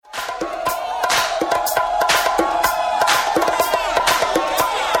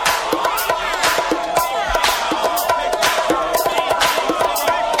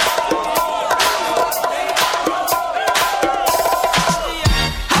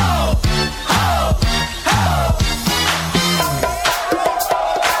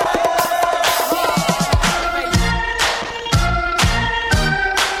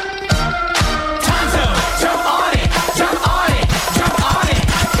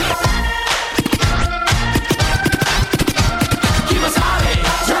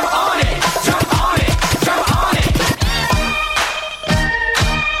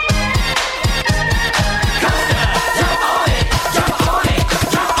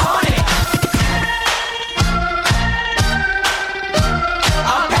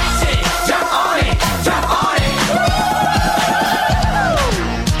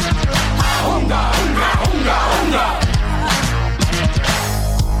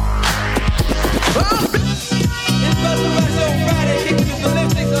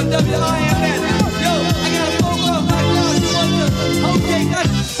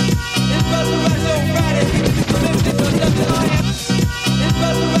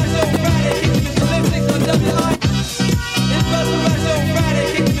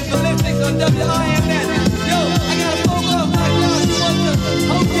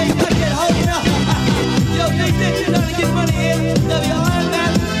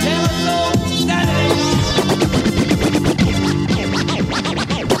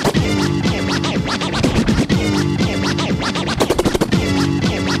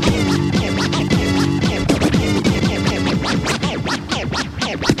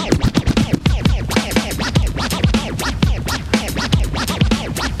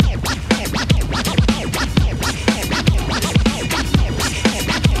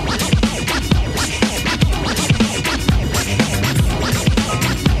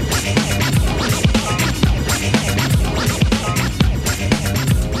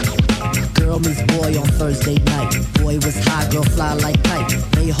boy on Thursday night. Boy was high, girl fly like kite.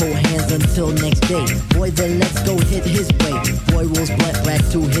 They hold hands until next day. Boy then let's go hit his way. Boy rolls blunt back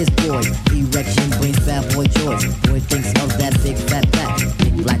to his boys. Erection brings bad boy joys. Boy thinks of that big fat back.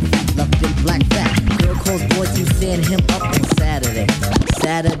 Big black fat, love big black fat. Girl calls boy to stand him up on Saturday.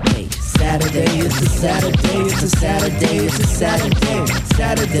 Saturday, Saturday, it's a Saturday, it's a Saturday, it's a Saturday.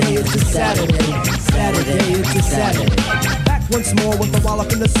 Saturday, it's a Saturday. Saturday, it's a Saturday. Once more with the wall up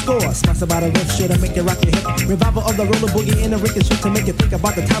in the score. Sponsored by the riff should I make you rock your hip. Revival of the roller boogie in a ricochet to make you think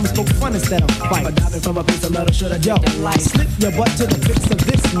about the time we spoke fun instead of fight. But diving from a piece of metal should I yo slip your butt to the fix of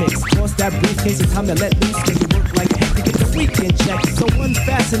this mix. Toss that briefcase, it's time to let loose. Cause you work like heck to get the weekend check. So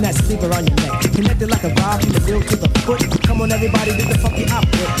unfasten that sleeper on your neck. Connected like a vibe from the heel to the foot. Come on everybody, get the funky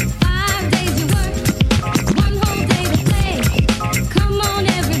output. 5 days you work, 1 whole day to play. Come on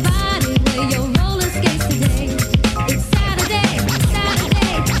everybody, wear your roller skates today. It's Saturday,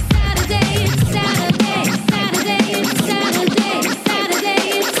 Saturday, Saturday, it's Saturday, Saturday, it's Saturday, Saturday,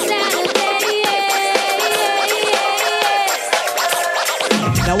 it's Saturday, yeah.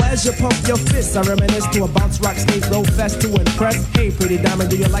 Now as you pump your fists, I reminisce to a bounce rock skate roll fest to impress. Hey pretty diamond,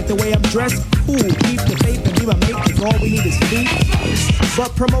 do you like the way I'm dressed? Cool, keep the faith and be my mate, cause all we need is feet.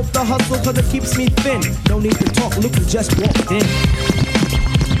 But promote the hustle cause it keeps me thin. No need to talk, look who just walked in.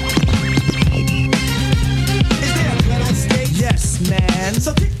 Is there a gun on stage? Yes, man.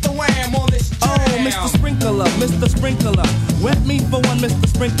 So kick the wham on this jam. Oh, Mr. Sprinkler, Mr. Sprinkler. Wet me for one, Mr.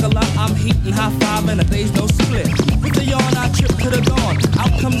 Sprinkler. I'm heating high five and a day's no split. With the yawn, I trip to the dawn.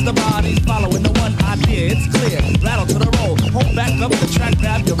 Out comes the bodies following the one idea. It's clear. Rattle to the roll. Hold back up the track,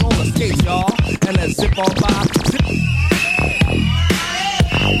 grab your roller skates, y'all. And let's zip on by. Zip.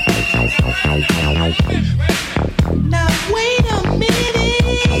 Now wait a minute.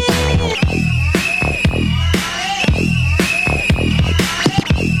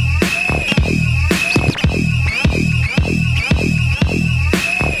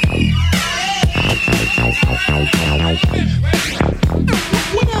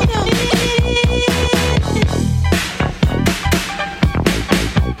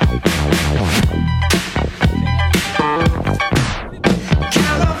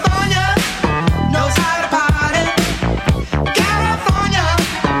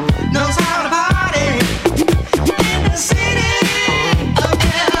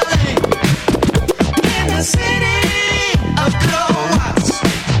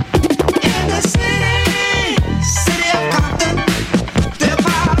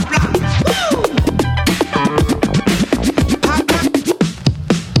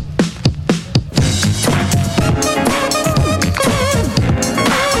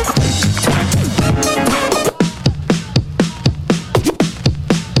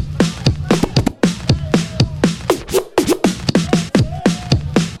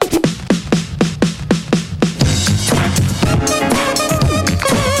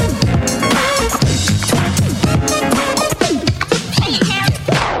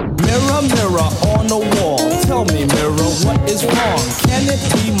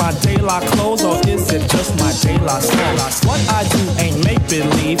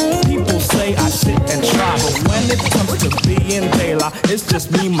 It's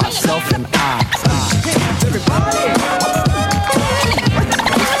just me, myself, and I. Everybody!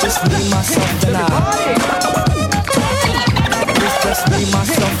 It's just me, myself, and I. It's just me,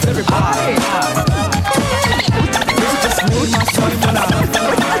 myself, and I. It's just me, myself, and I.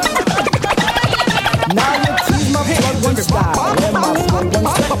 Now you tease my plug one style and my plug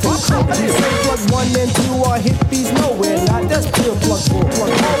one second. You say plug 1 and 2 are hippies nowhere. Not that's pure plug 4.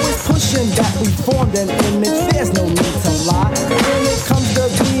 Always pushing that we formed an image. There's no need to lie. When it comes to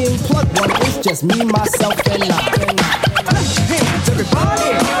being plug 1, it's just me, myself, and I. Hands,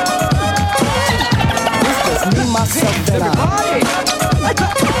 everybody! It's just me, myself, and I.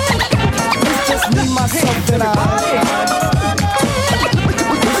 It's just me, myself, and I.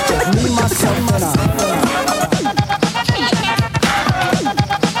 It's just me, myself, and I.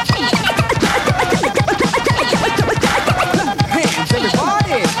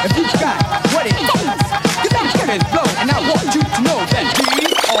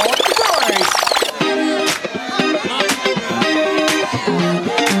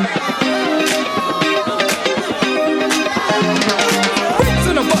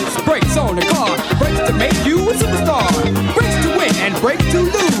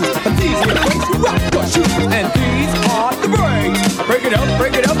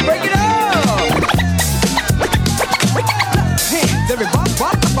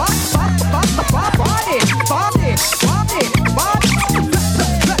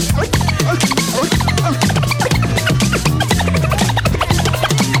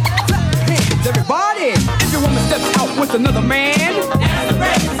 Everybody!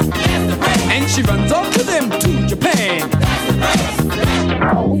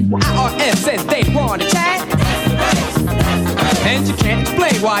 ain't want to chat, and you can't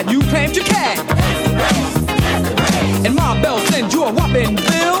explain why you claimed your cat. And my bell sends you a whopping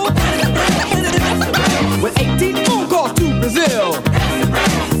bill with 18 phone calls to Brazil.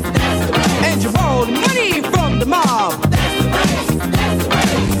 And you borrowed money from the mob,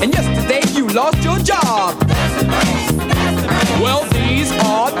 and yesterday you lost your job. Well, these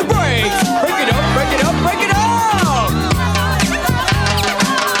are the breaks. Break it up, break it up, break it up.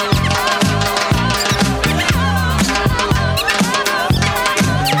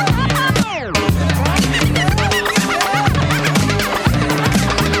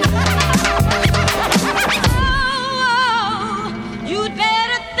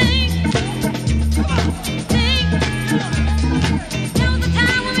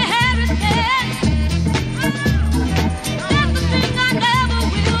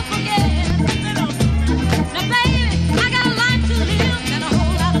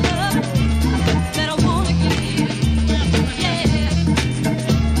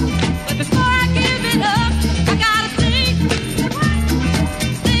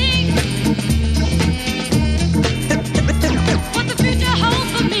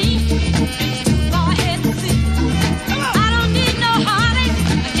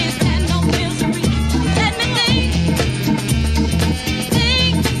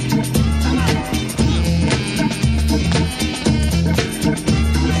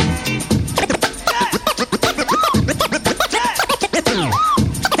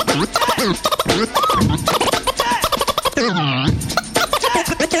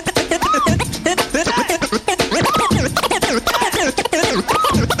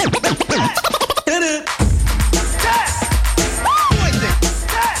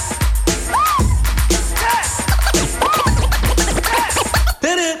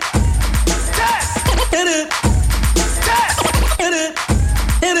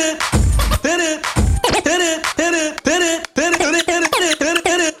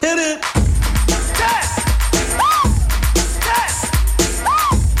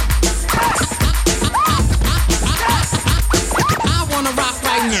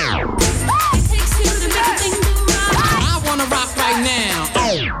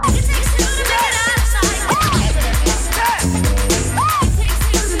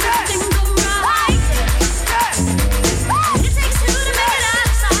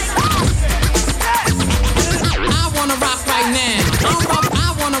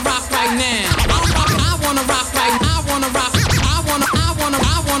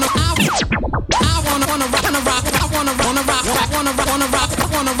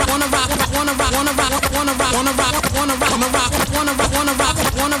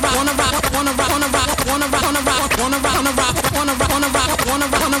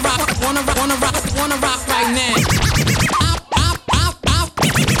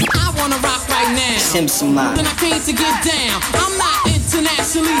 Simpson man. Then I came to get down. I'm not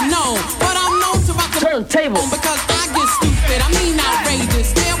internationally known, but I'm known to rock the turntable because I get stupid. I mean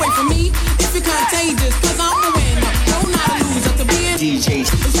outrageous. Stay away from me if you're contagious, cause I'm a winner. No, not a loser. To be a DJ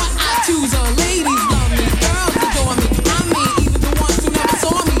is what I choose. Ladies love me, girls adore me. I mean, even the ones who never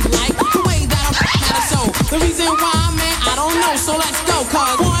saw me like the way that I had a show. The reason why, man, I don't know. So let's go.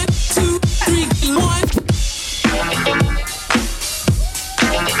 Cause 1, 2, 3, 1.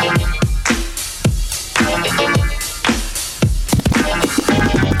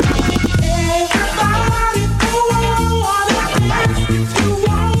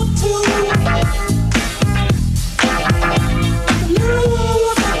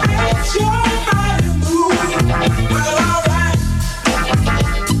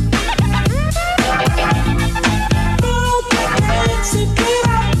 Get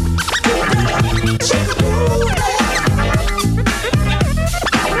out.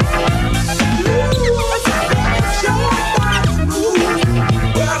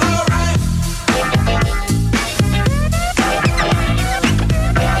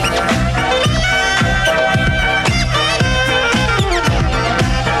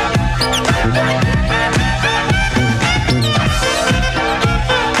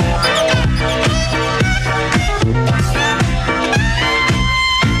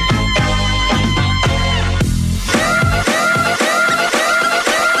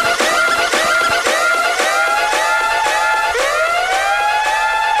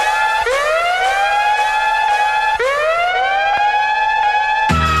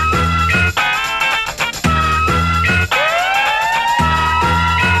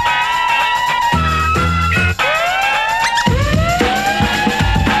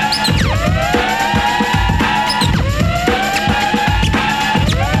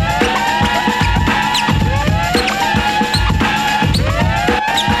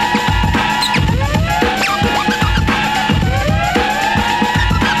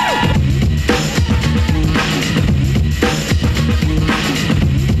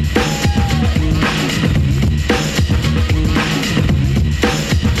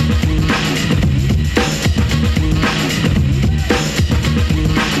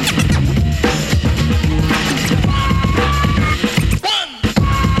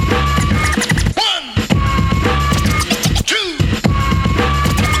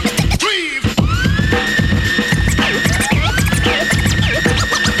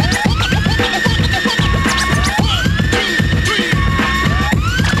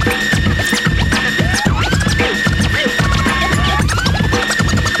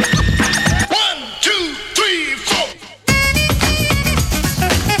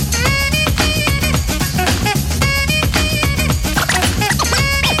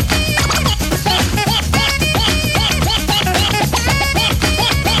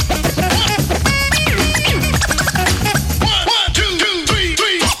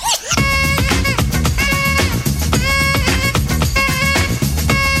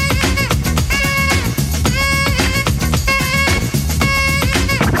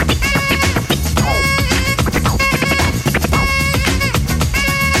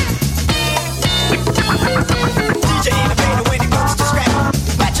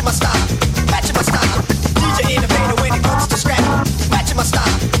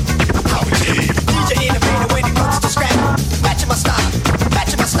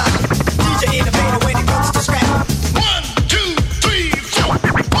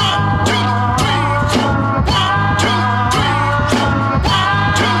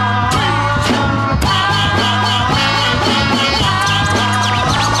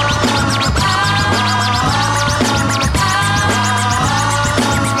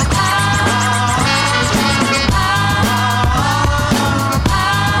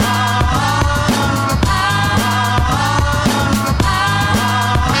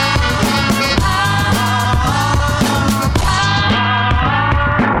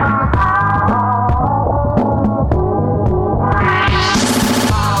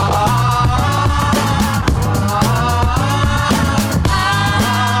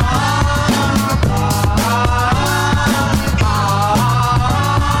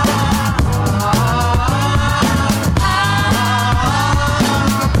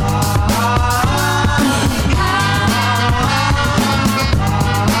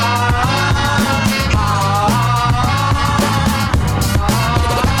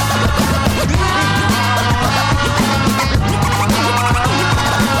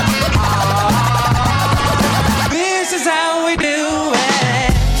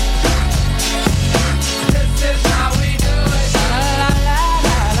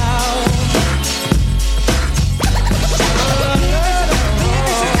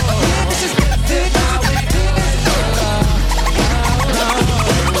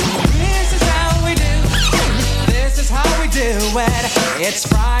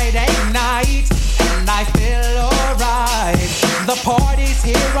 party's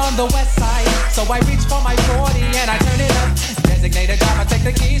here on the west side. So I reach for my 40 and I turn it up. Designated driver, take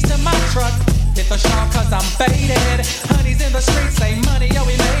the keys to my truck. Hit the shop cause I'm faded. Honey's in the streets, say money, yo,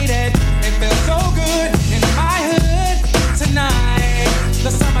 we made it. It feels so good in my hood tonight.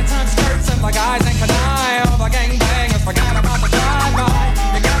 The summertime skirts and the guys ain't canine. All the gangbangers forgot about the drive-by.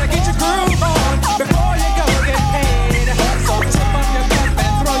 You gotta get your groove on before you go get paid. So tip up your cup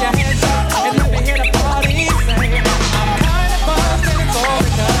and throw your hands up and let me hear the party say, I'm kinda buzzed and it's all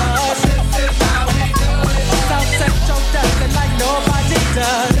because this is how we do it. South Central does it like nobody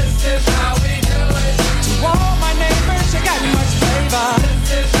does. This is how we do it. To all my neighbors, you got much flavor.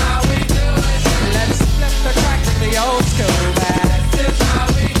 This is how we do it. Let's flip the track to the old school back. This is how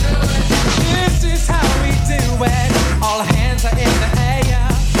we do it. This is how we do it. All hands are in the air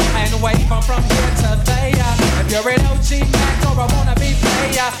and wave from here to there. If you're an OG Mac or a wannabe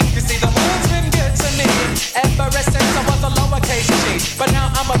player, you see the hood's been good to me ever since I was a lowercase G. But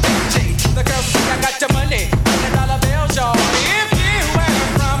now I'm a big G. The girls see I got your money, $100 bills, y'all. If you were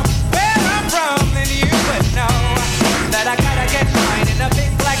from where I'm from, then you would know that I gotta get mine in a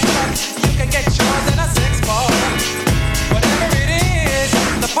big black truck. You can get yours in a 6-4. Whatever it is,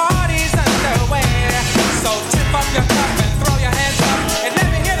 the party's underway. So tip up your cup and throw your hands up and let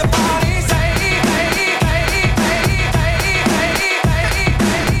me hear the party say, hey, hey, hey, hey, hey, hey,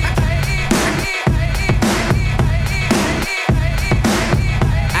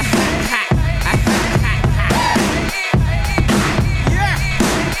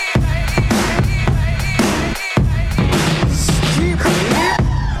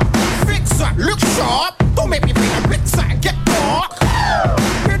 Fixer, look sharp. Don't make me bring a pizza and get dark.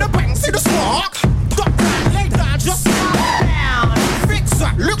 Hear the bang, see the spark. Drop down, lay down, just calm down.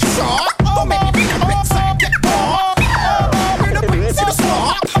 Fixer, look sharp. Don't make me bring a pizza and get dark. Hear the bang, see the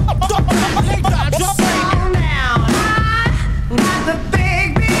spark. Drop down, lay down, just calm down. Got the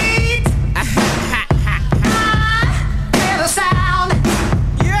big beat. Hear the sound.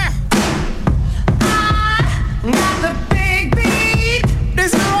 Yeah, Got the big beat.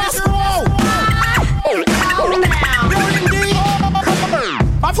 this is rock and roll. Calm down.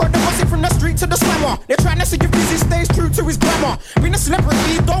 I've heard the music from the street to the slammer. They're trying to see if Busy stays true to his glamour. Being a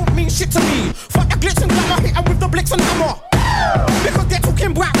celebrity don't mean shit to me. Fuck the glitz and glamour, hit 'em with the blitz and hammer. Because they're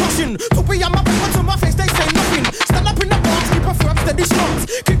talking black Russian. To be on my back, to my face, they say nothing. Stand up in the box, keep a firm, steady shots.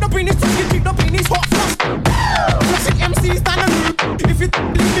 Keep the beanies talking, keep the beanies hot flush. Classic MCs down the loop. If you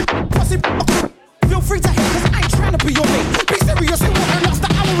leave me, pussy, feel free to hate, cause I ain't trying to be your mate. Be serious, it won't lost the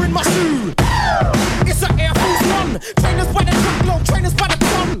hour in my shoe. It's an Air Force One. Trainers by the truckload, trainers by the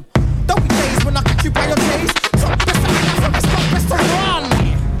ton. There'll be days when I catch you by your days. Top best to hang out, best not best to run.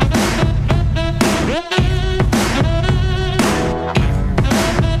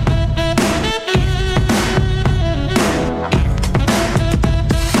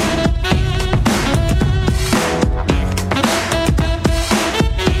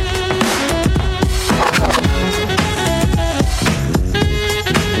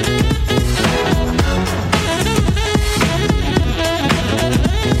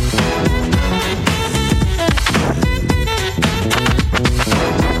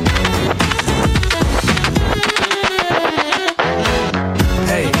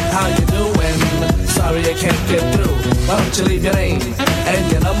 can't get through. Why don't you leave your name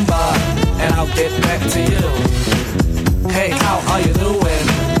and your number, and I'll get back to you. Hey, how are you doing?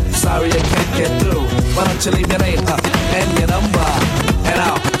 Sorry I can't get through. Why don't you leave your name and your number, and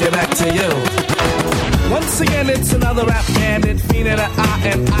I'll get back to you. Once again, it's another rap bandit, feeling an eye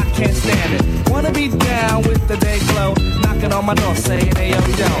and I can't stand it. Wanna be down with the day glow, knocking on my door saying, hey yo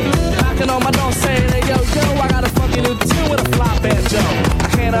yo. Knocking on my door saying, hey yo yo, I got a fucking new tune with a fly banjo. I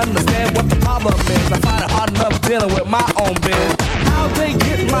can't understand what the problem is. I find it hard enough dealing with my own biz. How they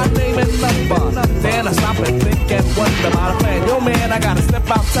get my name and number? Then I stop and think and wonder about a plan. Yo man, I gotta step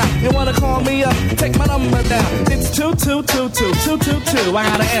outside. You wanna call me up? Take my number down. It's 2222222. I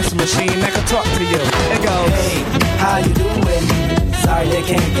got an answer machine that can talk to you. It goes, hey, how you doing? Sorry they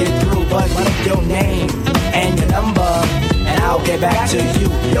can't get through, but leave your name and your number, and I'll get back to you.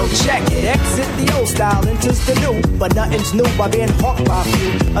 Yo, check it. Exit the old style, enters the new, but nothing's new by being hawked by a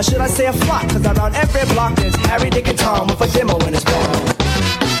few. Or should I say a flock? Cause around every block there's Harry, Dick, and Tom with a demo in his phone.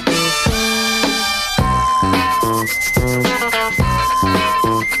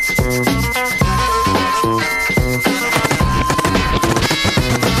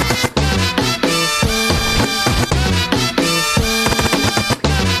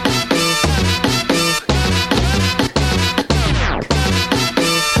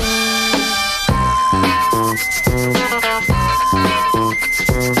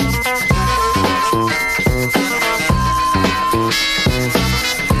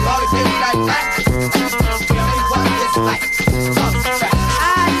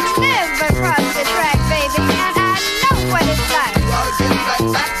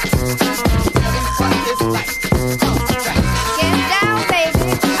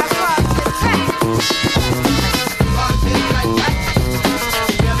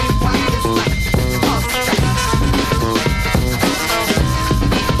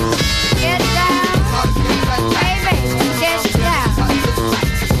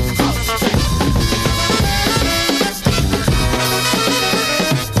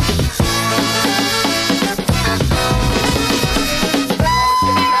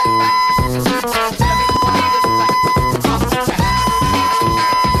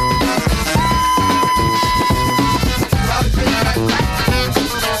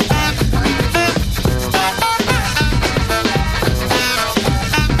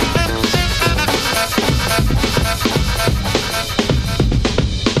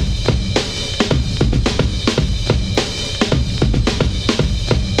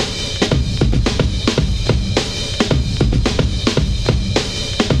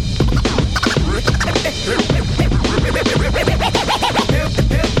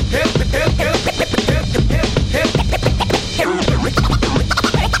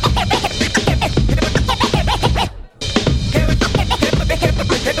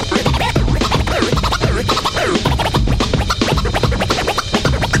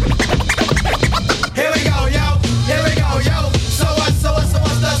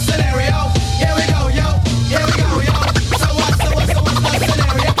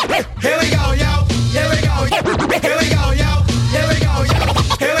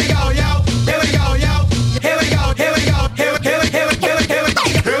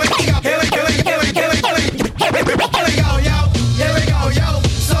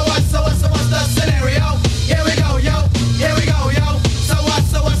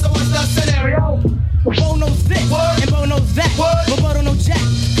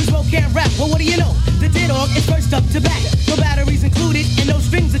 to back. No batteries included and no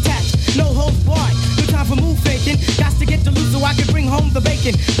strings attached. No holds barred. No time for move faking. Got to get to loose so I can bring home the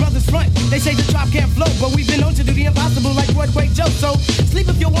bacon. Brothers front, they say the drop can't flow, but we've been known to do the impossible like Broadway Joe. So sleep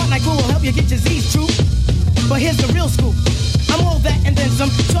if you want, like who will help you get your Z's true. But here's the real scoop. I'm all that and then some.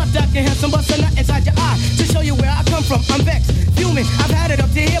 Short, dark, and handsome, bust a nut inside your eye to show you where I come from. I'm vexed, fuming. I've had it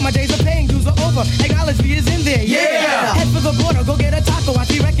up to here. My days of paying dues are over. Acknowledge me is in there. Yeah. Head for the border, go get a taco. I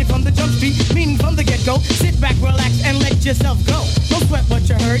see wreck it from the jump street, meaning from the get go. Sit back, relax, and let yourself go. Don't sweat what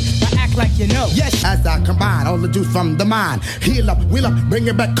you heard, but act like you know. Yes, as I combine all the juice from the mind. Heal up, wheel up, bring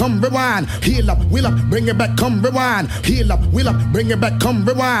it back, come rewind. Heal up, wheel up, bring it back, come rewind. Heal up, wheel up, bring it back, come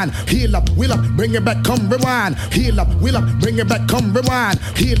rewind. Heal up, wheel up, bring it back, come rewind. Heal up, wheel up, bring it back, come rewind.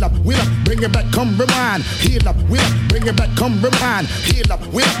 Heal up, wheel up, bring it back, come rewind. Heal up, wheel up, bring it back, come rewind. Heal up,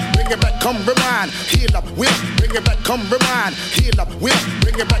 wheel up, bring it back, come rewind. Heal up, wheel up, bring it back, come rewind. Heal up, wheel up,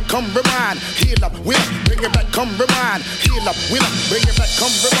 bring it back, come rewind. Heal up, wheel up, bring it back, come rewind. Heal up, wheel up, bring it back,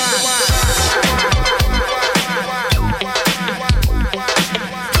 come rewind.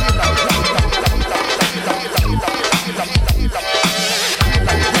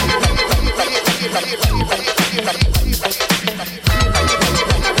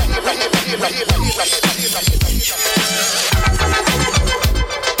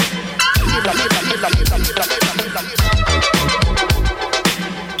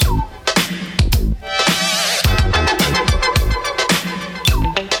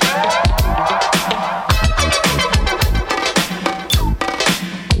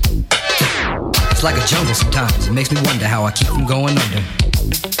 It's like a jungle sometimes, it makes me wonder how I keep from going under.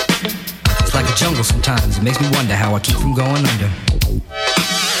 It's like a jungle sometimes, it makes me wonder how I keep from going under.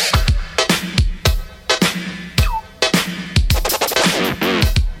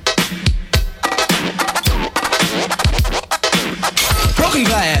 Broken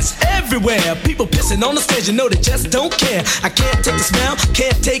glass everywhere, people pissing on the stage, you know they just don't care. I can't take the smell,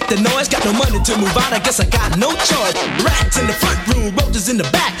 can't take the noise, got no money to move out, I guess I got no choice. Rats in the front room, roaches in the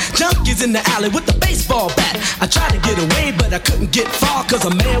back, junkies in the alley with the baseball bat. I tried to get away, but I couldn't get far, cause a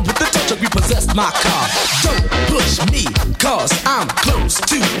man with the tow truck repossessed my car. Don't push me, cause I'm close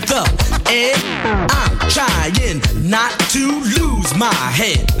to the edge. I'm trying not to lose my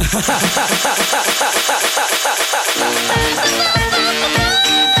head.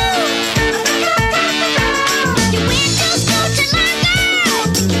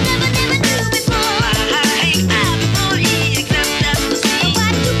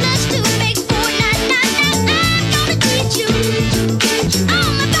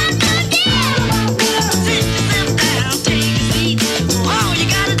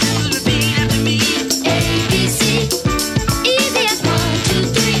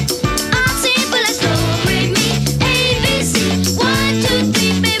 One, two, three.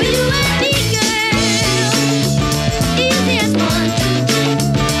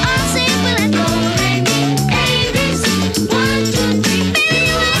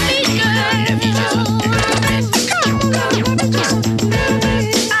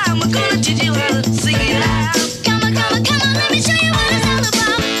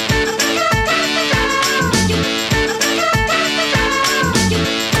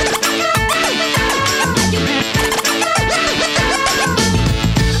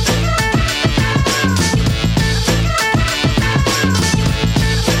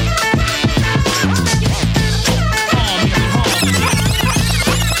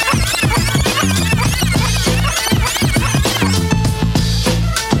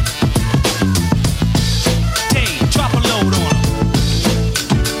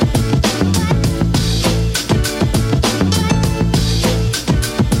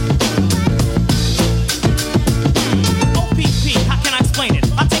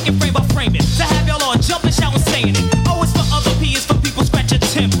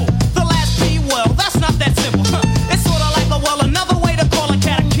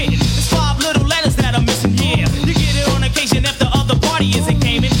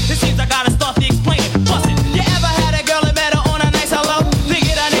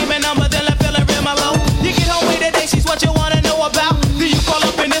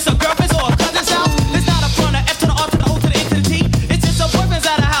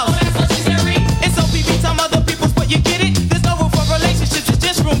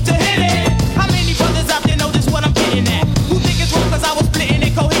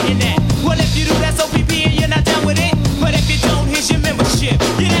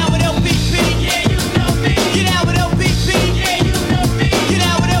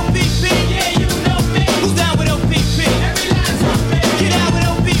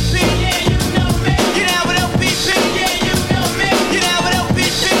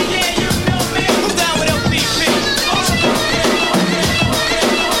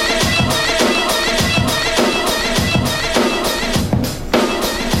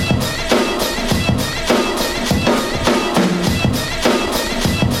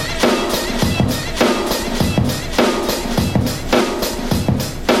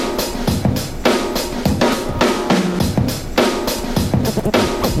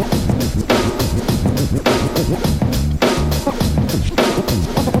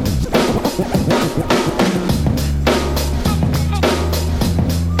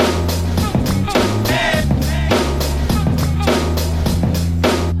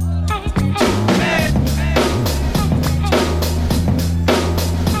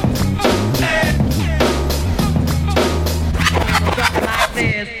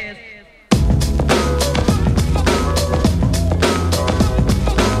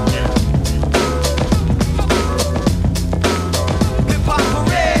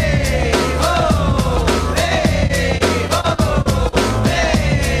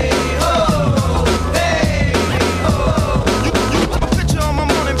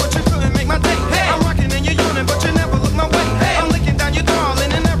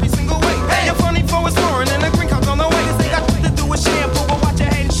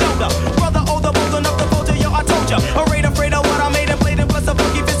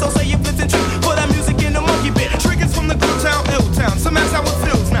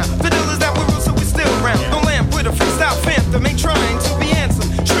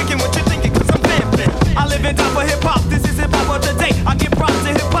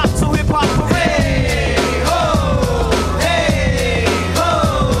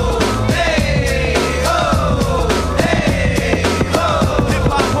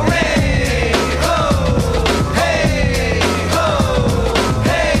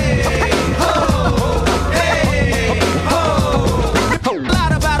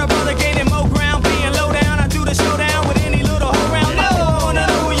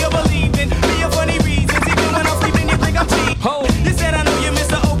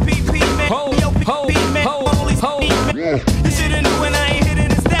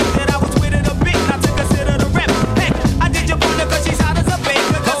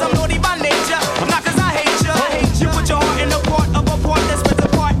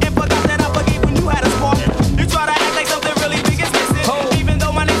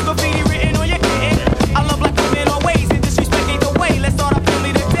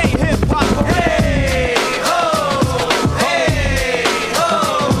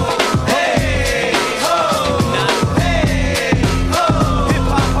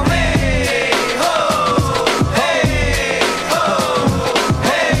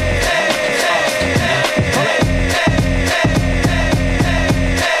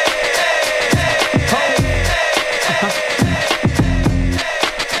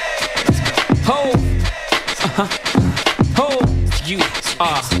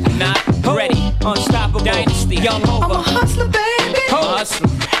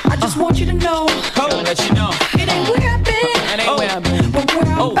 I just want you to know. I'll let you know. It ain't where I've been. It ain't where I've been. But where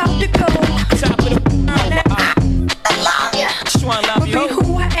I'm about to go. Top of the I love you. Just wanna love you. Be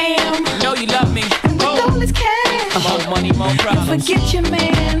who I am. Know you love me. And with all this cash. More money, more problems. Forget your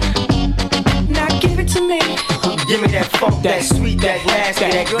man. Now give it to me. Give me that funk, that sweet, that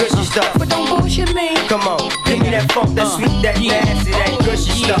nasty, that gushy stuff. But don't bullshit me. Come on, give me that funk, that sweet, that nasty, that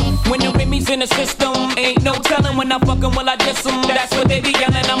gushy stuff. When the Remy's in the system, ain't no telling when I fuckin' will I diss them. That's what they be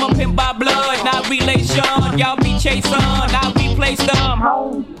yelling. I'm a pimp by blood, not relation. Y'all be chasing, I'll be placed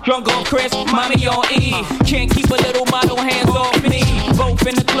drunk on Chris, mommy on E. Can't keep a little model hands off me. Both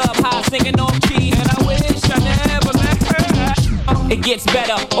in the club, high singing off key, and I wish I never met her. It gets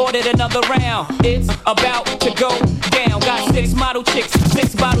better, ordered another round. It's about to go down. Got 6 model chicks,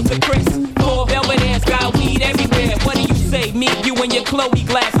 6 bottles of Chris, 4 velvet ass, got weed everywhere. What do you say? Me, you, and your Chloe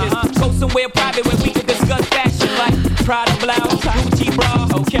glasses. Go somewhere private where we can discuss fashion, like Prada blouse, Gucci bra,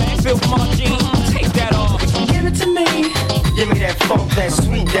 okay? Filth my jeans, take that off. Give it to me. Give me that funk, that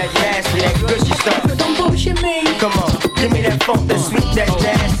sweet, that nasty, that gushy stuff. But don't bullshit me. Come on, give me that funk, that sweet, that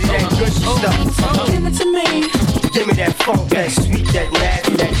nasty, that gushy stuff. Give it to me. Give me that funk, that sweet, that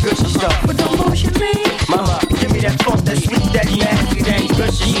nasty, that gushy stuff. But don't bullshit me. Mama, give me that funk, that sweet, that nasty, that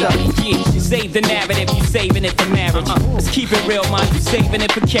gushy stuff. Yeah, you save the narrative, you saving it for marriage. Let's keep it real, man, you saving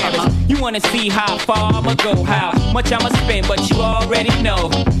it for carriage. You wanna see how far I'ma go, how much I'ma spend, but you already know.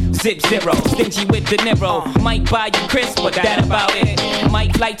 Zip zero, stingy with the Niro. Might buy you Chris, but that about it.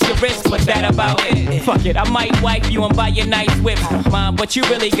 Might light your wrist, but that about it. Fuck it, I might wipe you and buy you nice whips, mom, but you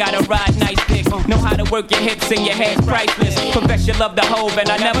really gotta ride nice dicks. Know how to work your hips and your head's priceless. Profession love the hove and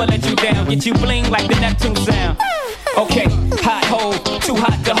I never let you down. Get you bling like the Neptune sound. Okay, hot hole, too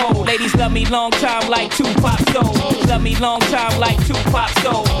hot to hold. Ladies love me long time like Tupac soul. Love me long time like Tupac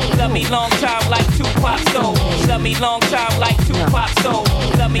soul. Love me long time like Tupac soul. Love me long time like Tupac soul.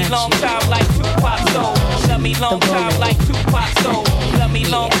 Love me long time like Tupac soul. Love me long time like Tupac soul. Love me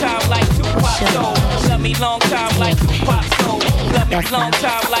long time like Tupac soul. Love me long time like Tupac soul. Love me long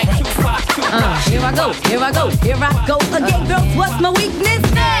time like Tupac. Here I go, here I go, here I go again, girls. What's my weakness?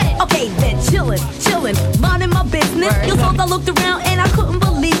 Okay, then chillin', minding my business. You thought I looked around and I couldn't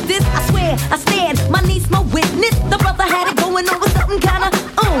believe this. I swear, I stand, my niece, my witness. The brother had it going on with something kinda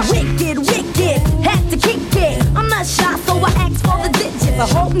wicked. Had to kick it. I'm not shy, so I asked for the digits. I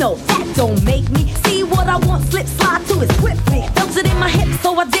hope no, that don't make me see what I want. Slip, slide to it swiftly. Felt it in my hips,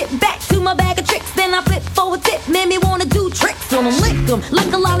 so I dip back to my bag of tricks. Then I flip for a tip, made me wanna do tricks on them, lick them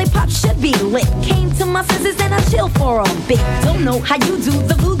like a lollipop should be lit. Came to my senses and I chill for a bit. Don't know how you do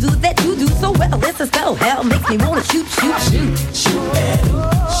the voodoo that you do so well. It's a spell, hell makes me wanna shoot. You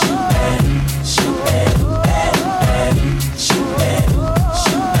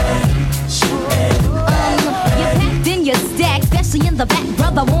packed in your stack, especially in the back,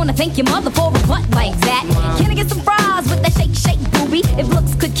 brother. Wanna thank your mother for a butt like that. Can I get some fries with that shake, booby? If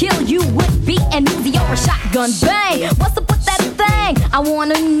looks could kill, you would be an Uzi or a shotgun. Bang! What's up with that thing? I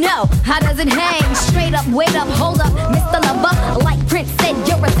wanna know, how does it hang? Straight up, wait up, hold up, Mr. Lover. Like Prince said,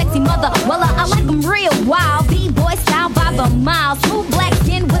 you're a sexy mother. Well, I like them real wild. B-boy style by the mile. Smooth black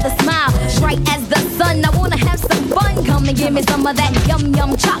skin with a smile. Bright as the sun, I wanna have some fun. Come and give me some of that yum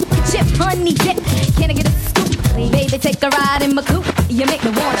chocolate chip honey dip. Can I get a scoop? Baby, take a ride in my coupe. You make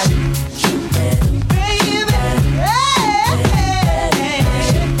me wanna.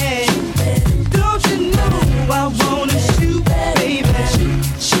 Don't you know I wanna shoot, baby?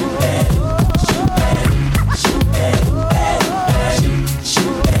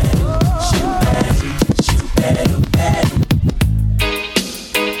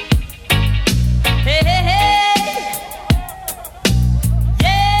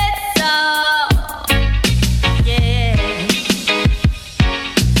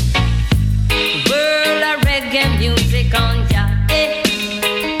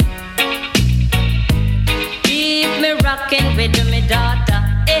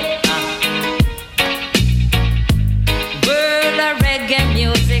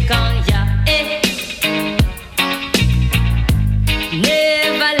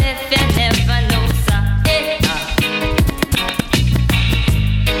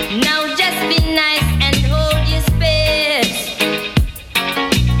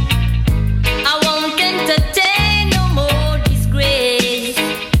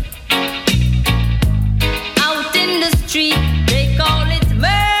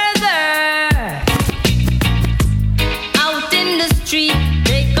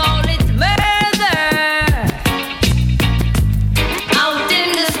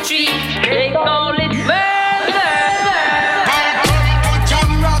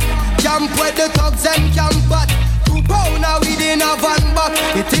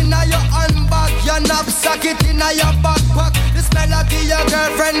 your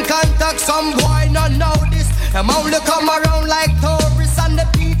girlfriend contact some boy, not know this. Them only come around like tourists on the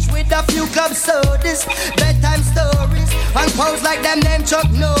beach with a few club sodas, bedtime stories, and pose like them name Chuck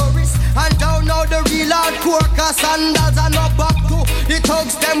Norris. And don't know the real hardcore, cause sandals are not back to. The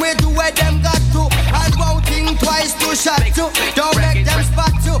thugs them we do where them got to. And won't think twice to shot to. Don't make them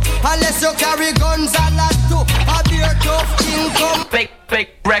spot to, unless you carry guns a lot to. A beer tough king come.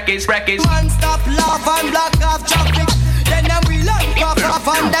 Fake records. Man stop laugh and block off traffic. Then them we learn cough off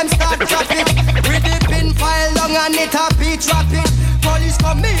and them stop traffic. With the pin file long and it a beat rapid. Police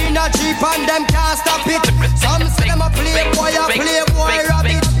come in a jeep and them can't stop it. Some say them a playboy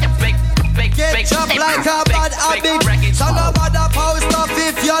rabbit. Get chopped like a bad habit. So no bother post stuff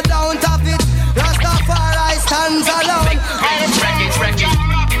if you don't have it. Rastafari stands alone.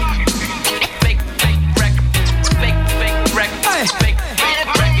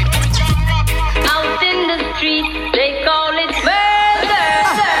 Out in the street, they call it murder.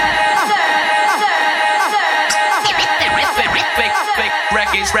 Fake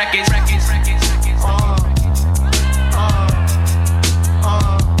records.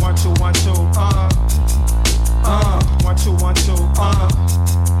 1 2 1 2. 1 2 1 2.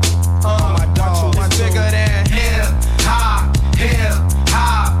 My dog, it's bigger than hip hop.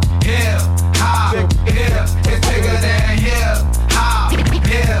 It's bigger than hip hop.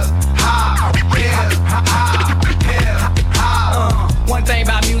 One thing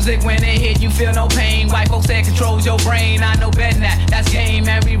about music, when it hit, you feel no pain. White folks say it controls your brain. I know better than that. That's game,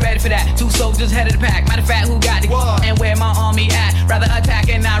 man. We ready for that. 2 soldiers head of the pack. Matter of fact, who got the and where my army at? Rather attack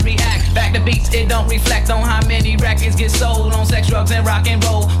and not react. Back to beats, it don't reflect on how many records get sold on sex, drugs, and rock and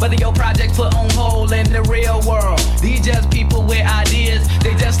roll. Whether your projects put on hold in the real world. These just people with ideas.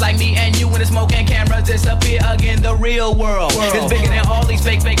 They just like me and you when the smoke and cameras disappear again. The real world is bigger than all these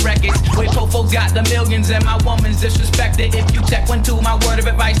fake records. Where poor folks got the millions and my woman's disrespected. If you check 1 2, my word of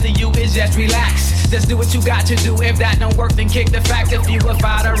advice to you is just relax. Just do what you got to do. If that don't work, then kick the fact. If you a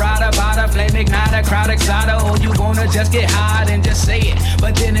fighter, rider, bada, flame igniter, crowd exciter, or you wanna just get high, then just say it.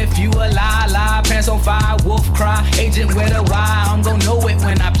 But then if you a lie, pants on fire, wolf cry, agent with a Y, I'm gon' know it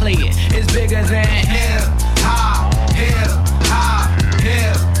when I play it. It's bigger than hip hop. It's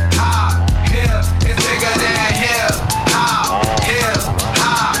bigger than hip hop.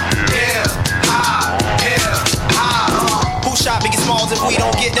 Who shot Biggie Smalls? If we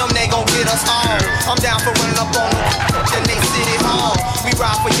don't get them, they gon' get us all. I'm down for running up on them in they city hall. We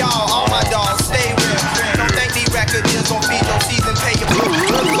ride for y'all, all my dogs stay real. Don't think these record deals gon' feed your season, pay your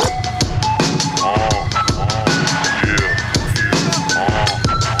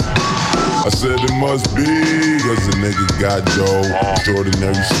I said it must be, cause a nigga got dough.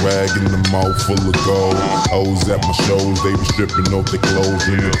 Extraordinary swag in the mouth full of gold. Hoes at my shows, they be stripping off their clothes.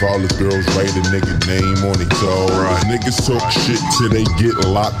 And the college girls write a nigga name on their toes. Niggas talk shit till they get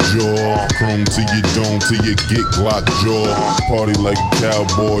lockjaw. Chrome to your dome till you get Glock jaw. Party like a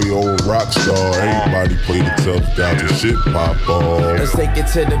cowboy or a rock star. Everybody play the tough guy till shit pop off. Let's take it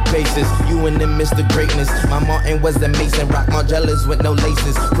to the basis. You and them Mr. Greatness. My Martin was the Mason. Rock Margellas with no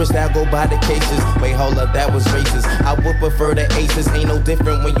laces. Crystal go by the cases. Wait, hold up, that was racist. I would prefer the aces. Ain't no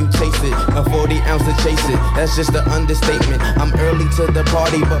different when you taste it. A 40 ounce to chase it. That's just an understatement. I'm early to the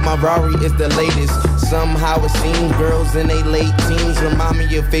party, but my Rari is the latest. Somehow it seems girls in they late teens remind me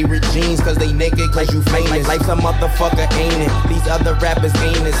of favorite jeans. Cause they naked, cause you famous. Life's a motherfucker, ain't it? These other rappers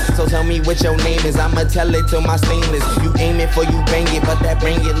ain't it. So tell me what your name is. I'ma tell it to my stainless. You aim it for you bang it, but that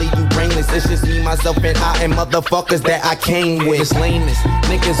bang it leave you brainless. It's just me, myself, and I, and motherfuckers that I came with. It's lameness.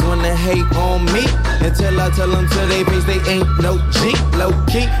 Niggas wanna hate on me until I tell them to they face they ain't no G. Low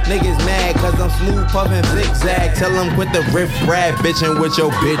key, niggas mad cause I'm smooth puffin' zigzag. Tell them quit the riff rap bitchin' with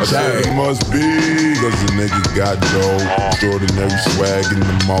your bitch. I said it must be, cause a nigga got dough. Extraordinary swag in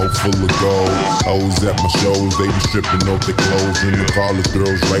the mouth full of gold. Hoes at my shows, they be stripping off their clothes. And the college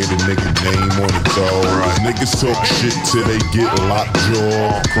girls write a nigga name on their toes. Niggas talk shit till they get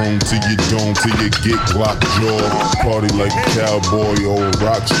lockjaw. Chrome to your dome till you get Glock jaw. Party like a cowboy or a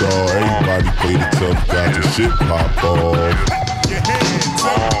rock star. Everybody play the tough guy till shit pop off. Your hands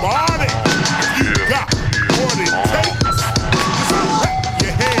up, body. You got what it takes.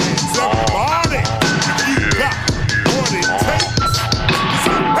 Your hands up, body. You got what it takes.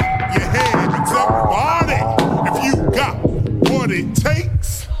 Your hands up, body. If you got what it takes.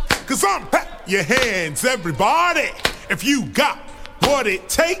 Cause I'm your hands, everybody. If you got what it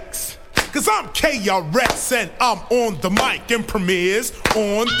takes. Cause I'm KRS and I'm on the mic and Premier's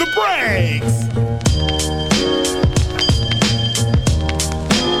on the breaks.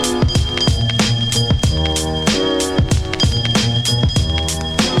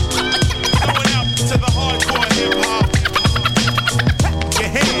 Going out to the hardcore hip hop.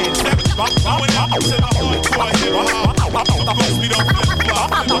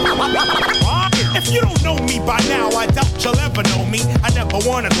 you'll ever know me. I never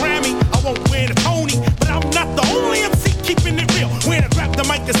won a Grammy, I won't win a Tony, but I'm not the only MC keeping it real. When I grab the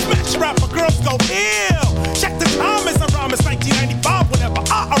mic and smash rap, my girls go ill. Check the time as I rhyme, it's 1995. Whenever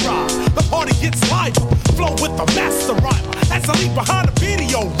I arrive, the party gets liver. Flow with the master rhymer. As I leave behind a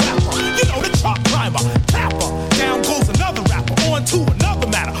video rapper, you know the chart climber, tapper. Down goes another rapper, on to another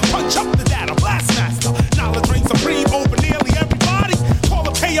matter. Punch up the data, blast master. Knowledge reigns supreme over nearly everybody. Call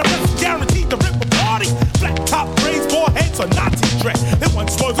up KRS, guaranteed to rip a party. Flat top braids, foreheads, or Nazi dread. There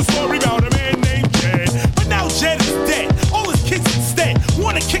once was a story about a man named Jed, but now Jed is dead. All his kids instead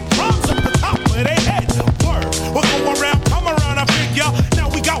wanna kick drums up the top of their head. Word, we'll go around, come around, I figure. Now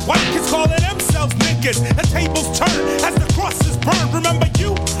we got white kids calling themselves niggas. The tables turn as the crosses burn. Remember,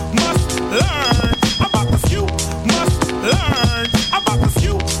 you must learn about this. You must learn about this.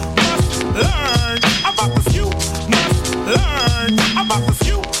 You must learn about this. You must learn about this.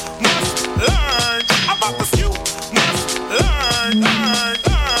 You must learn about this. You must learn.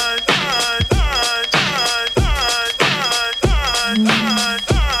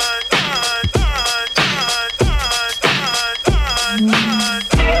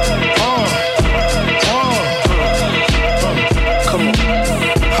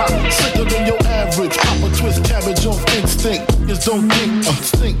 Don't think,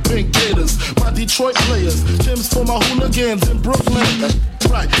 stink pink gators. My Detroit players, Tim's for my hooligans in Brooklyn. That's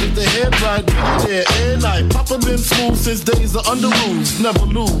right, if the head right, be there every night. Papa been smooth since days of under rules. Never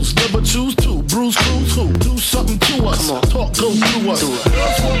lose, never choose to. Bruise, cruise, who? Do something to us. Talk, go through us.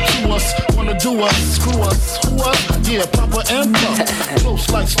 Girls want to us, wanna do us, screw us. Who us? Yeah, Papa and Puff. Close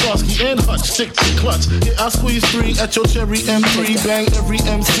like Starsky and Hutch, stick to clutch. Yeah, I squeeze 3 at your cherry M3. Bang every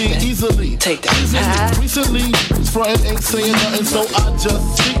MC easily. Take that. Easily. Recently, frontin' ain't saying nothing, so I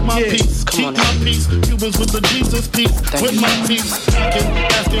just speak my peace. Keep my peace. Cubans with the Jesus peace. With my peace.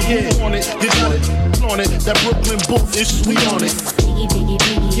 Asking who want it. You got it. On it. That Brooklyn bullfish, we on it. Biggie, biggie,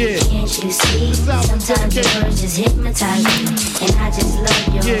 biggie, can't you see? Sometimes your words just hypnotize me, and I just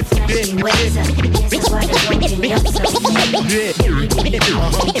love your flashy ways. I guess that's why the broken your soul. Biggie, biggie, biggie,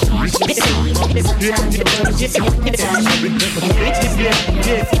 can't you see? Sometimes your words just hypnotize me, and I just love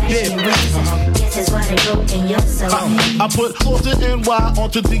your flashy ways. Guess that's why they broken your soul. I put Austin NY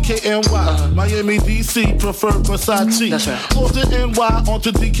onto DKNY. Miami, DC, prefer Versace. That's right. Austin NY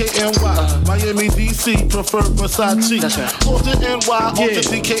onto DKNY. Miami, DC, prefer Versace. That's right. Austin NY onto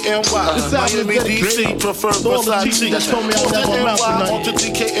DKNY. Miami, DC, prefer Versace. That's right. Austin NY onto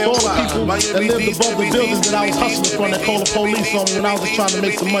DKNY. Miami, DC, prefer Versace. That I was hustling from that called the police on me when I was just trying to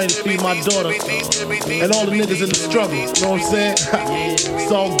make some money to feed my daughter. And all the niggas in the struggle. You know what I'm saying?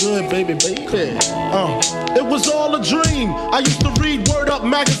 It's all good, baby. It was all a dream. I used to read Word Up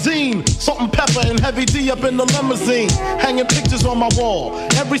magazine. Salt and Pepper and Heavy D up in the limousine. Hanging pictures on my wall.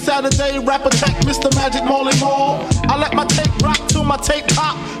 Every Saturday, rap attack, Mr. Magic Marley Marl. I let my tape rock till my tape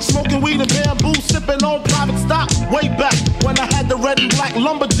pop. Smoking weed and bamboo, sipping on private stock. Way back when I had the red and black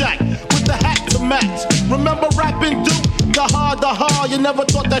lumberjack with the hat to match. Remember rapping Duke? The hard, you never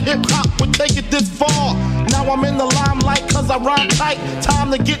thought that hip-hop would take it this far. Now I'm in the limelight cause I rhyme tight.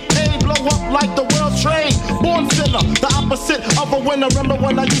 Time to get paid, blow up like the world trade. Born sinner, the opposite of a winner. Remember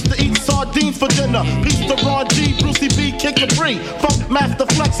when I used to eat sardines for dinner? Peace to Ron G, Brucey B, Kid Capri, Funk Master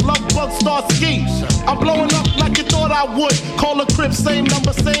Flex, Love Bug, Star Ski. I'm blowing up like you thought I would. Call a crib, same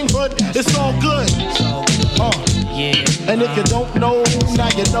number, same hood. It's all good. And if you don't know,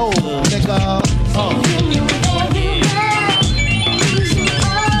 now you know, nigga.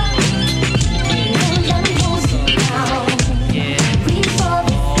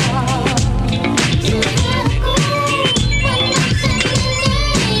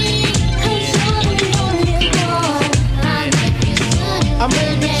 I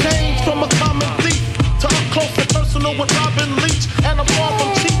made the change from a common thief to up close and personal with Robin Leach. And I'm far from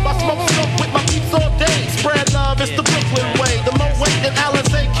cheap. I smoke smoke with my peeps all day. Spread love, it's the Brooklyn way. The Moet and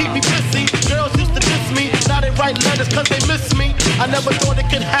Alizé keep me busy. Girls used to diss me. Now they write letters cause they miss me. I never thought it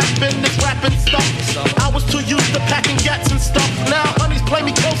could happen, this rapping stuff. I was too used to packing gats and stuff. Now honeys play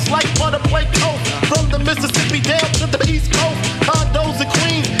me close like butter play coke. From the Mississippi down to the East Coast. Condos in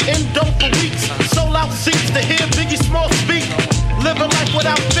Queens, in dope for weeks. Sold out seats to hear Biggie Small speak. Living life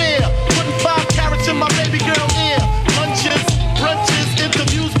without fear. Putting 5 carats in my baby girl ear. Lunches, brunches,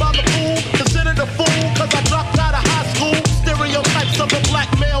 interviews by the pool. Considered a fool cause I dropped out of high school. Stereotypes of a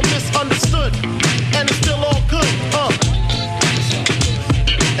black male misunderstood. And it's still all good,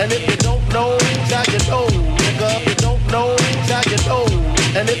 And if you don't know, now you know, nigga. If you don't know, now you know.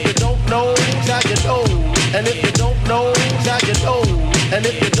 And if you don't know, now you know. And if you don't know, now you know. And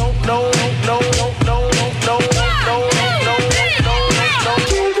if you don't know, no.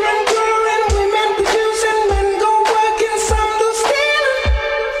 Children growing, women producing, men go working,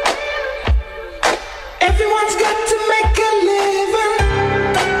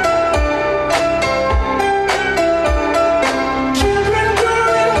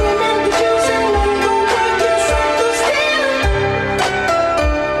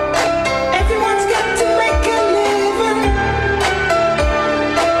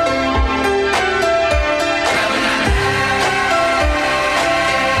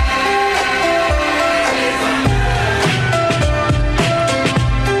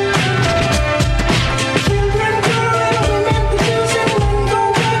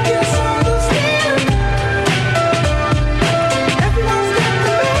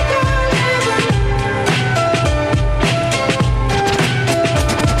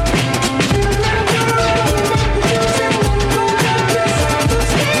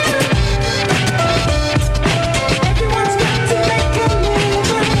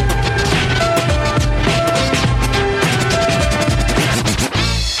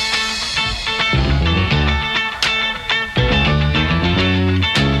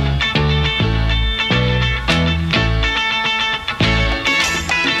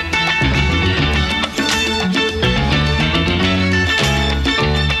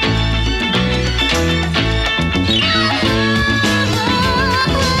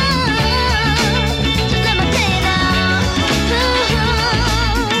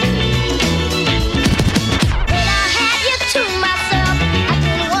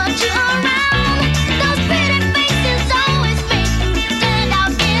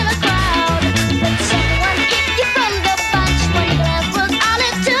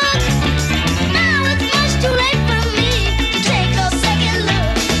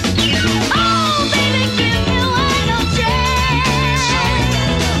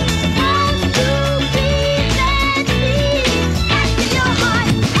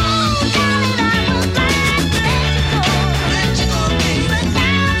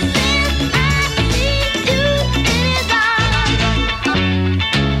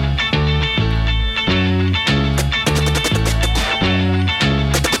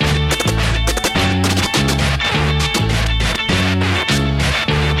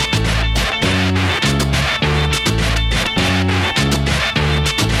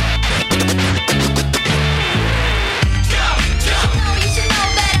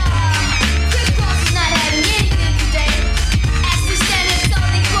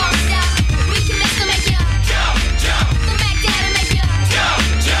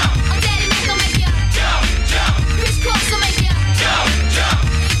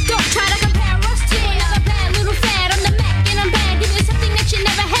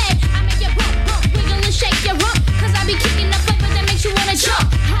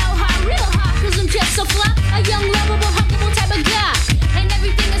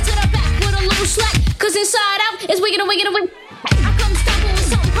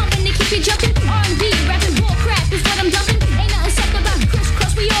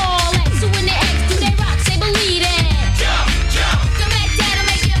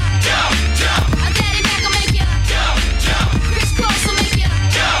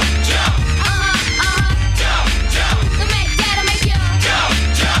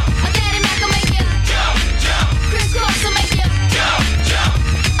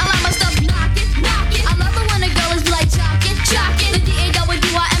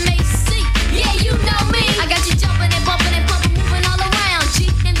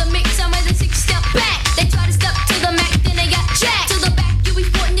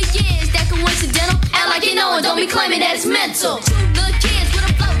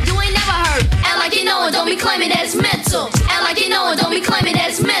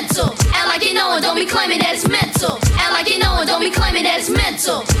 claiming that it's mental. Act like you know it, don't be claiming that it's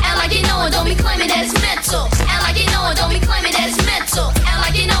mental. Act like you know it, don't be claiming that it's mental. Act like you know it, don't be claiming that it's mental. Act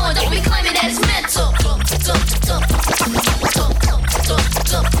like you know it, don't be claiming that it's mental.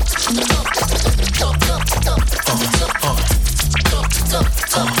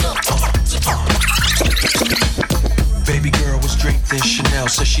 Baby girl was draped in Chanel.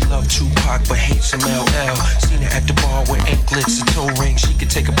 Said she loved Tupac but hates some LL. Seen her at the bar with anklets and toe rings. She could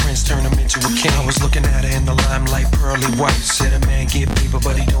take a prince, turn him into a king. I was looking at her in the limelight, pearly white. Said a man get paper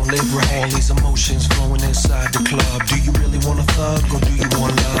but he don't live right. All these emotions flowing inside the club. Do you really want a thug or do you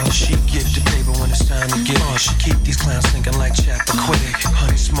want love? She get the paper when it's time to get on. She keep these clowns thinking like Chappaquiddick.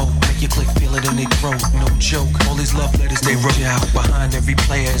 Honey smoke, make your click feel it in their throat. No joke, all these love letters they wrote out. Behind every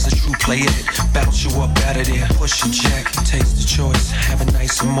player is a true player. Bounce you up out of there, push your jack. Taste the choice, have it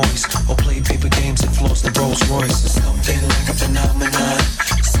nice and moist. Or play paper games and floss the Rolls Royce. Something like a phenomenon.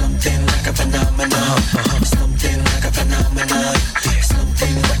 Something like a phenomenon. Something like a phenomenon.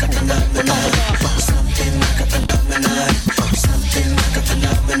 Something like a phenomenon. Something like a phenomenon. Something like a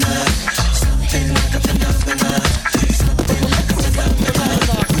phenomenon. Something like a phenomenon. Something like a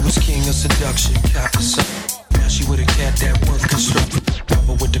phenomenon. You was king of seduction, copper son. Now she with a cat that work construction.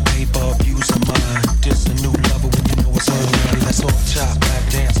 Cover with the paper, abuse of mine. Just a new lover when you know it's early. That's off top, lap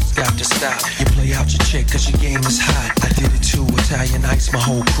dancers got to stop. You play out your chick cause your game is hot. I did it too, Italian ice, my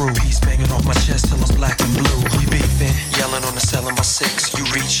whole crew. He's banging off my chest till it's black and blue. We beefing, yelling on the selling by 6. You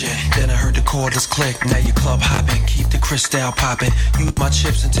reaching, then I heard the cordless click. Now you club hopping, keep the crystal popping. Use my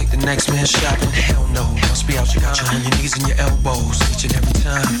chips and take the next man shopping. Hell no, must be out your got you on your knees and your elbows each and every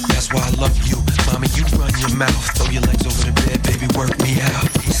time. That's why I love you, mommy. You run your mouth, throw your legs over the bed, baby, work me out.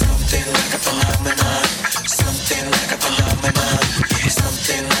 Something like a phenomenon. Something like a phenomenon.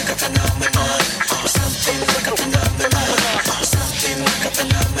 Something like a phenomenon. Something like a phenomenon. Something like a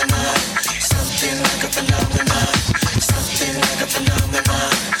phenomenon. Something like a phenomenon. Something like a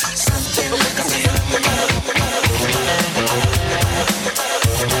phenomenon. Something like a phenomenon.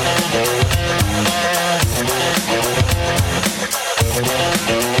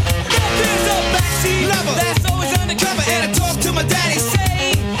 That's always undercover, and I talk to my daddy,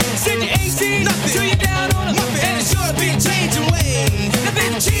 say, send your AC, nothing, till you down on a muffin, and it's sure to be a changing way. The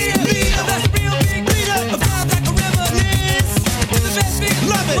big cheerleader, that's a real big leader, a vibe like a reminisce. It's the best thing,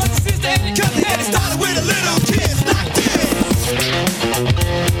 love it, but your sister and your cousin had it started with a little kiss, like this.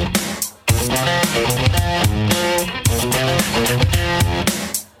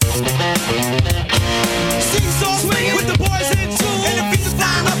 Seesaw swinging with the boys in tune, and the feet are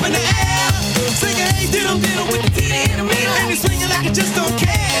flying up in the air. Singing, hey, diddle, diddle with the titty in the middle, and he's swinging like I just don't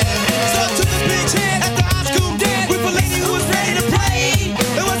care. So I took the bitch head at the high school dance with a lady who was ready to play.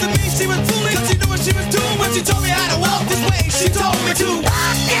 It wasn't me, she was fooling, cause she knew what she was doing when she told me how to walk this way. She told me to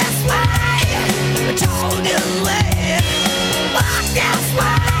walk this way, told this way, walk this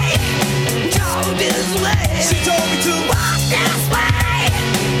way, told this way. She told me to walk this way,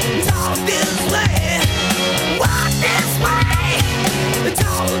 told this way, walk this way,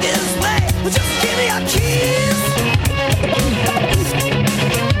 told this way. Just give me a kiss.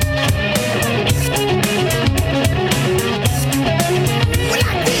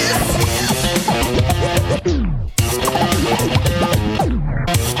 Like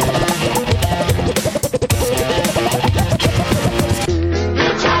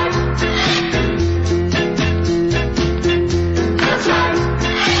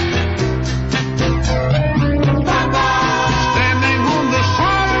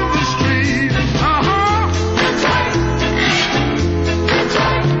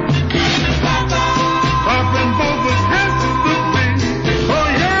Oh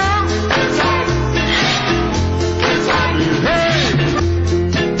yeah!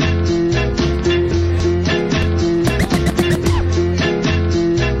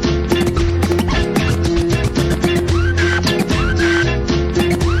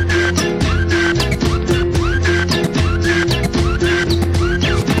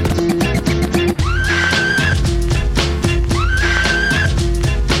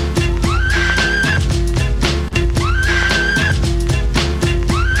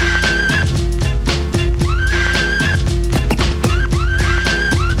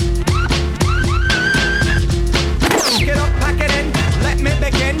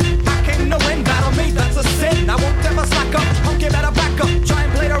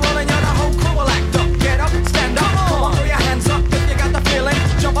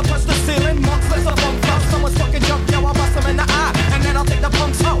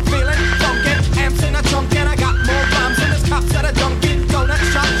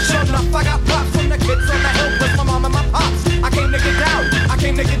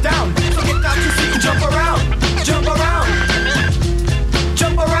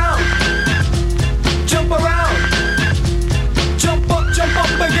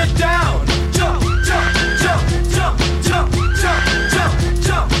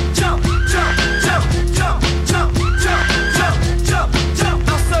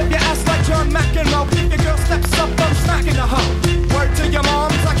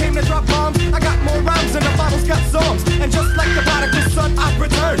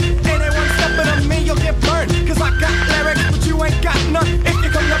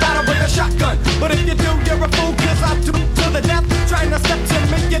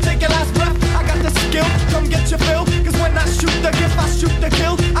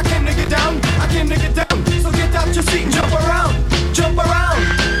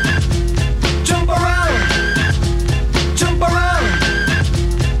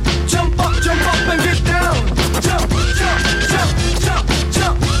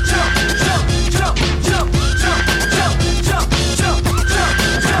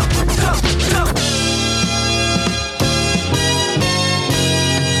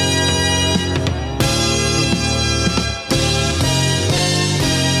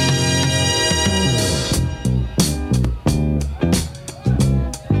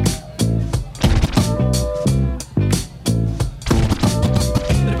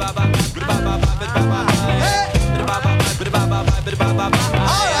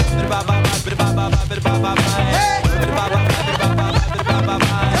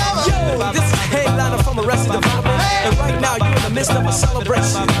 This is Headliner from Arrested Development, and right now you're in the midst of a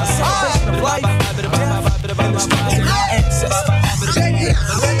celebration of life, death, and the struggles of our ancestors.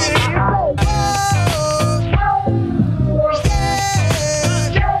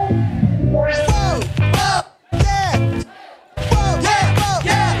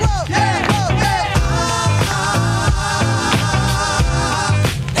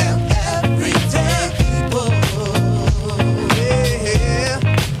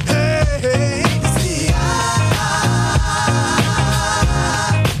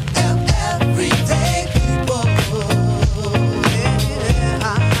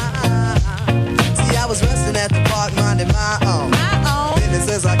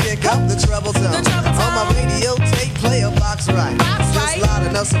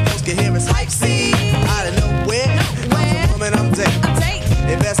 Some folks can hear us hype scene out of nowhere. I'm a woman, I'm dating.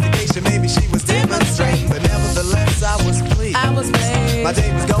 Investigation, maybe she was demonstrating, but nevertheless I was pleased. My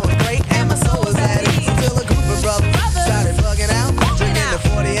day was going great and my soul was at ease until a group of brothers started bugging out, drinking the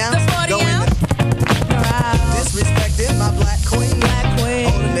 40 ounce, going disrespecting my black queen,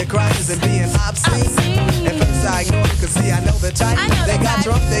 holding their crotches and being obscene. At first I ignored it, cause see I know the type. They got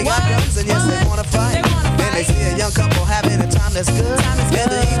drunk, they got guns, and yes they wanna fight. Then they see a young couple having a time that's good. And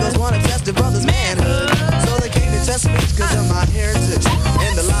the Eagles wanna test the brother's manhood. So they came to test me cause of my heritage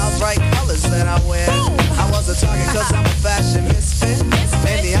and the loud bright colors that I wear. I was a target cause I'm a fashion misfit.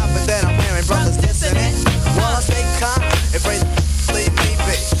 And the outfit that I'm wearing, brothers dissing it. Well, I stay calm and pray leave me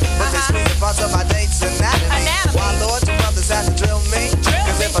be. But they squeeze the parts of my date's anatomy. Why, Lord, you brothers have to drill me?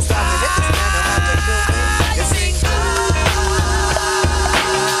 Cause if I stop to hit this man, they'll have to kill me. You see,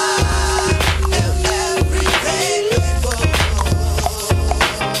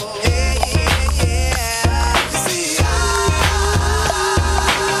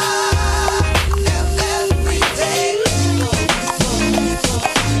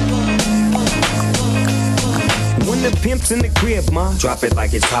 Pimps in the crib, ma. Drop it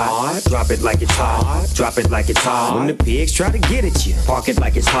like it's hot. Drop it like it's hot. Drop it like it's hot. When the pigs try to get at you, park it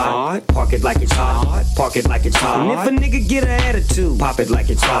like it's hot. Park it like it's hot. Park it like it's hot. And if a nigga get an attitude, pop it like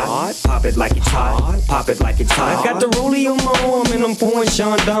it's hot. Pop it like it's hot. Pop it like it's hot. I got the rollie on my arm and I'm pouring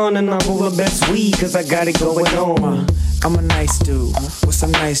Sean Don and I roll the best weed cause I got it going on. I'm a nice dude with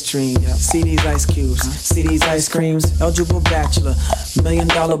some nice dreams. See these ice cubes, see these ice creams. Eligible bachelor, $1 million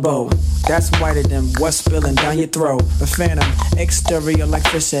bow. That's whiter than what's spilling down your throat. The phantom, exterior like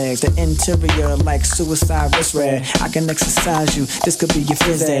fish eggs. The interior like suicide wrist red. I can exercise you, this could be your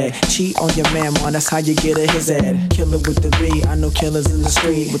phys ed. Cheat on your man, man, that's how you get a his ad. Killer with the B, I know killers in the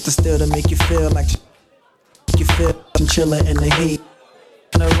street. With the still to make you feel like you feel chinchilla in the heat.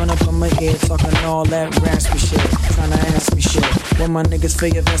 Run up on my head, talking all that raspy shit. Tryna ask me shit. When my niggas feel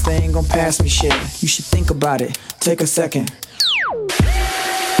your vest, they ain't gon' pass me shit. You should think about it. Take a second.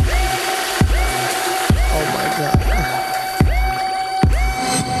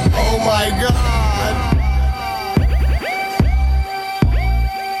 Oh my god.